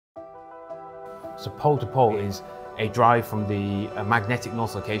So pole to pole is a drive from the magnetic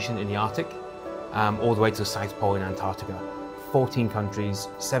north location in the Arctic all the way to the South Pole in Antarctica. 14 countries,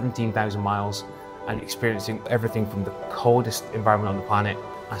 17,000 miles, and experiencing everything from the coldest environment on the planet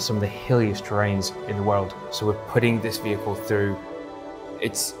and some of the hilliest terrains in the world. So we're putting this vehicle through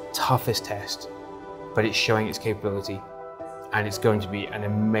its toughest test, but it's showing its capability, and it's going to be an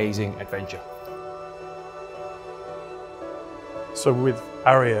amazing adventure. So with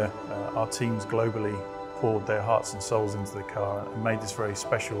ARIYA, our teams globally poured their hearts and souls into the car and made this very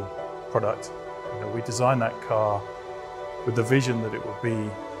special product. We designed that car with the vision that it would be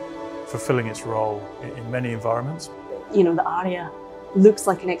fulfilling its role in many environments. You know, the ARIYA looks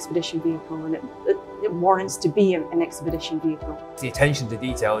like an expedition vehicle, and it warrants to be an expedition vehicle. The attention to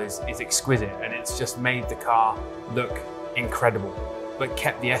detail is exquisite, and it's just made the car look incredible, but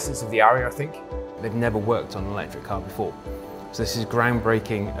kept the essence of the ARIYA, I think. They've never worked on an electric car before. So this is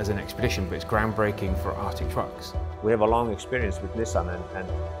groundbreaking as an expedition, but it's groundbreaking for Arctic trucks. We have a long experience with Nissan,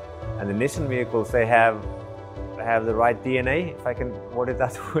 and the Nissan vehicles, they have the right DNA, if I can word it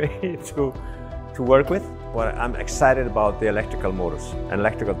that way, to work with. Well, I'm excited about the electrical motors and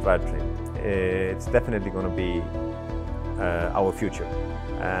electrical drivetrain. It's definitely going to be our future.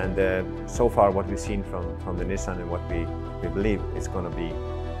 And so far what we've seen from the Nissan and what we believe is going to be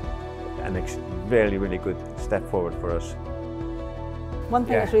a really, really good step forward for us. One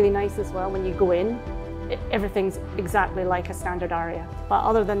thing that's really nice as well, when you go in, everything's exactly like a standard ARIYA. But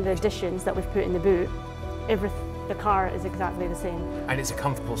other than the additions that we've put in the boot, the car is exactly the same. And it's a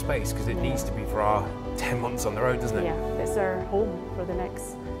comfortable space because it needs to be for our 10 months on the road, doesn't it? Yeah, it's our home for the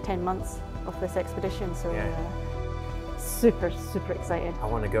next 10 months of this expedition. So super, super excited. I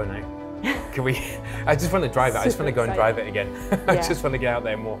want to go now. Can we? I just want to drive it. I just want to go and drive it again. I just want to get out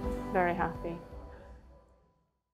there more. Very happy.